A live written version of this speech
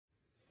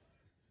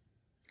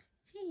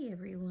Hey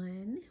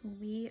everyone,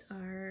 we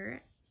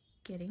are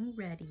getting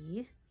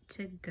ready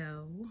to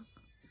go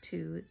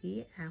to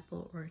the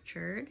apple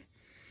orchard,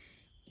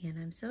 and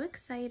I'm so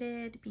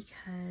excited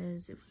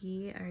because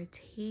we are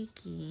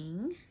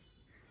taking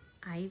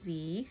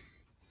Ivy.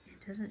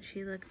 Doesn't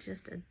she look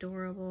just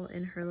adorable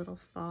in her little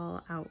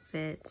fall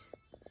outfit?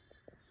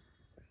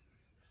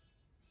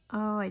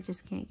 Oh, I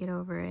just can't get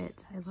over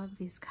it. I love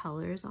these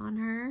colors on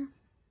her.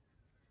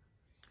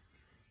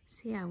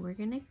 So yeah, we're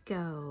gonna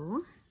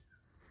go.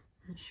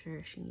 Not sure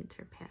if she needs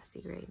her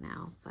passy right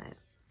now, but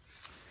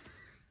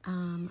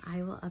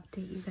I will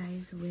update you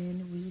guys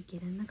when we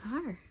get in the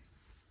car.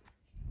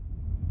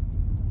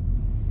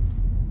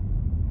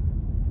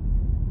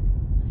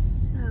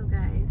 So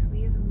guys,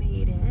 we have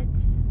made it.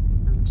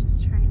 I'm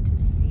just trying to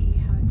see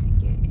how to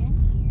get in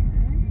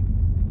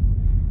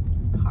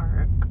here.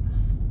 Park.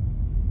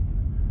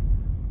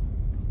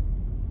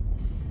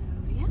 So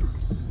yeah,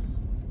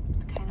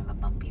 it's kind of a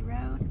bumpy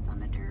road. It's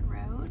on a dirt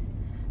road.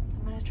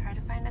 I'm gonna try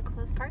to find a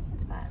close parking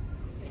spot.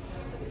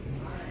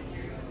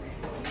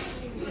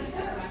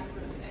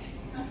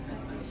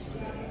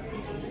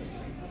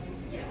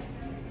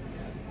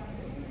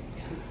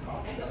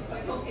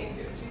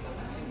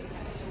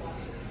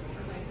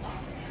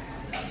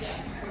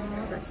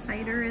 Oh, the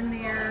cider in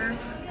there.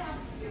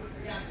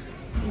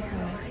 See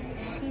how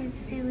she's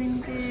doing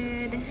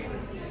good.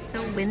 It's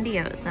so windy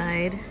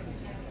outside.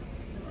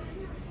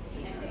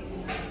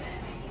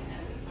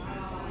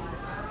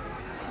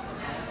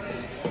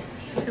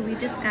 So we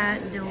just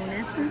got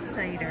donuts and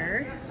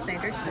cider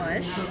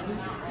slush.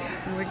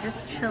 And we're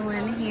just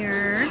chilling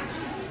here.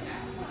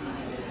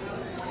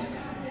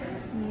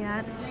 Yeah,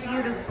 it's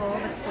beautiful,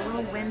 but it's a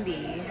little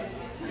windy.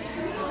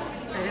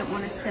 So I didn't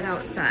want to sit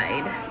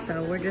outside.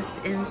 So we're just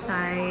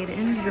inside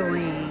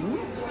enjoying.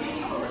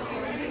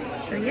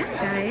 So yeah,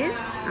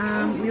 guys,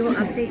 we will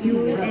update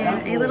you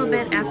in a little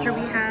bit after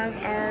we have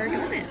our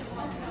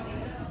donuts.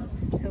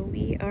 So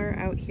we are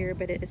out here,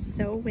 but it is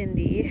so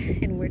windy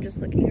and we're just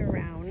looking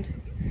around.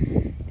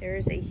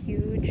 There's a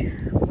huge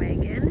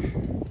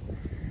wagon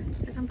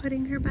that I'm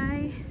putting her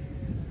by.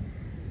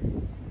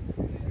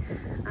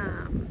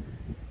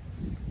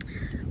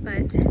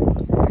 But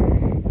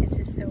it's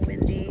just so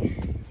windy,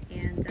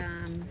 and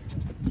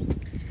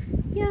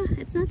yeah,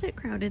 it's not that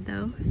crowded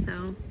though,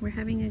 so we're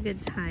having a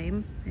good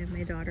time. I have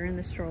my daughter in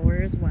the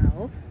stroller as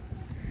well.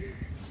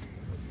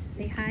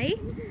 Say hi,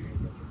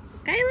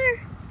 Skylar.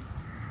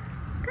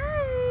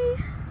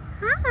 Sky,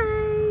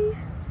 hi.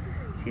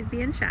 She's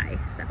being shy,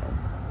 so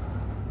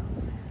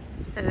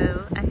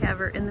I have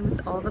her in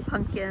with all the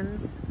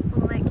pumpkins.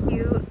 Isn't that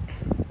cute?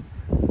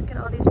 Look at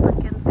all these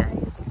pumpkins,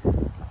 guys.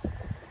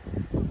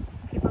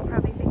 People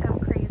probably think I'm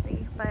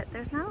crazy, but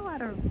there's not a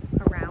lot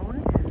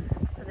around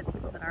for the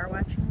people that are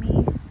watching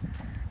me.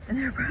 And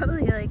they're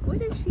probably like,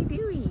 what is she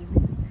doing?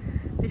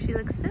 But she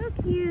looks so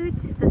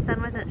cute. If the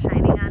sun wasn't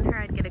shining on her,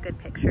 I'd get a good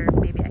picture.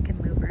 Maybe I can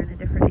move her in a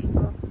different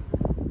angle.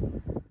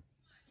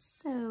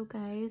 So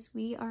guys,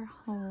 we are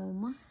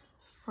home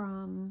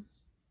from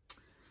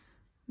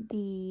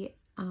the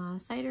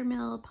cider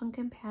mill,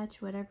 pumpkin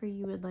patch, whatever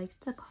you would like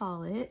to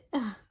call it.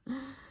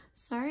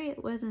 Sorry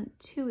it wasn't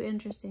too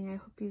interesting. I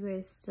hope you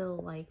guys still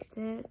liked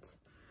it.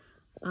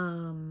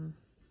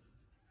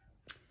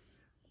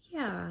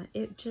 Yeah,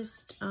 it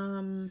just,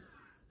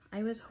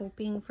 I was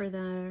hoping for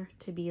there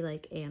to be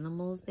like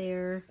animals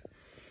there,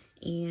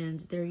 and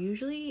there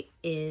usually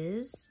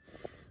is,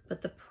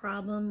 but the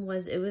problem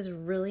was it was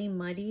really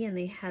muddy and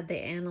they had the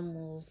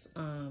animals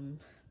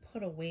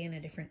put away in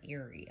a different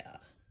area.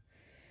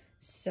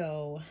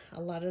 So a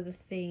lot of the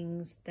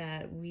things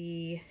that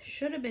we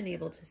should have been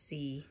able to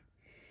see,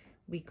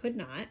 we could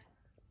not.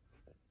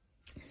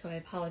 So I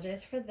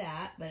apologize for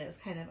that, but it was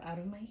kind of out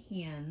of my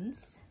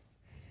hands.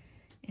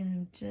 And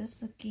I'm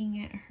just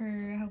looking at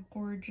her, how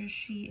gorgeous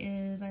she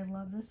is. I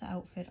love this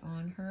outfit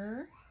on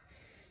her.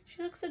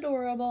 She looks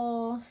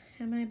adorable.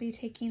 I'm going to be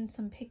taking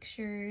some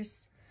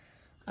pictures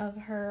of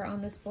her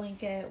on this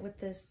blanket with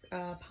this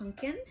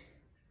pumpkin.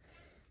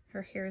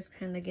 Her hair is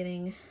kind of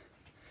getting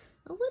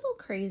a little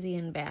crazy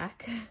in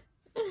back.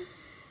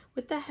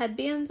 With the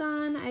headbands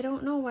on, I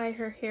don't know why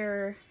her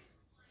hair,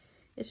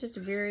 it's just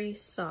very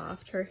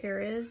soft, her hair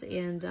is,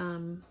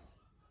 and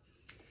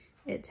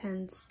it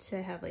tends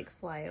to have like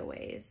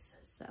flyaways,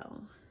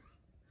 so.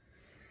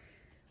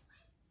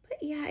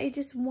 But yeah, I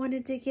just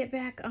wanted to get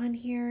back on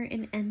here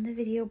and end the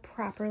video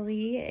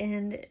properly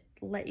and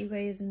let you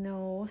guys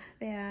know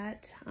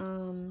that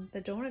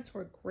the donuts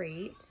were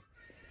great.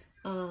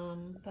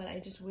 But I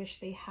just wish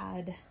they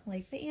had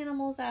like the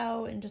animals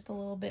out and just a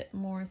little bit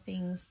more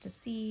things to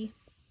see.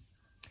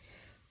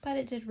 But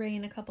it did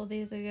rain a couple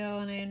days ago,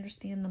 and I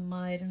understand the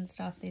mud and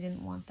stuff. They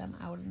didn't want them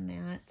out in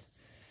that.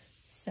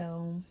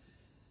 So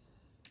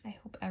I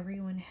hope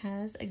everyone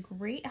has a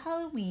great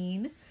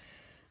Halloween.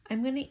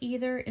 I'm going to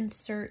either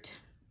insert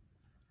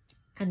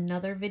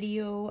another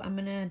video. I'm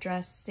going to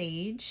dress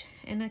Sage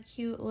in a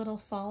cute little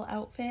fall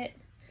outfit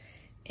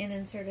and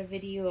insert a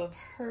video of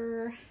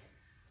her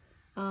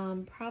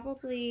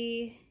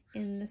probably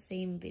in the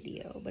same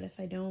video, but if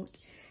I don't,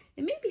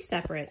 It may be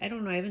separate. I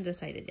don't know. I haven't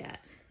decided yet.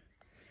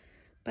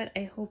 But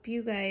I hope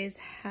you guys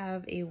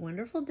have a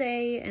wonderful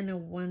day and a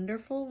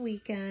wonderful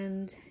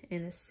weekend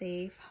and a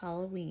safe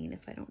Halloween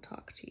if I don't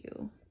talk to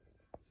you.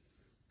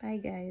 Bye,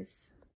 guys.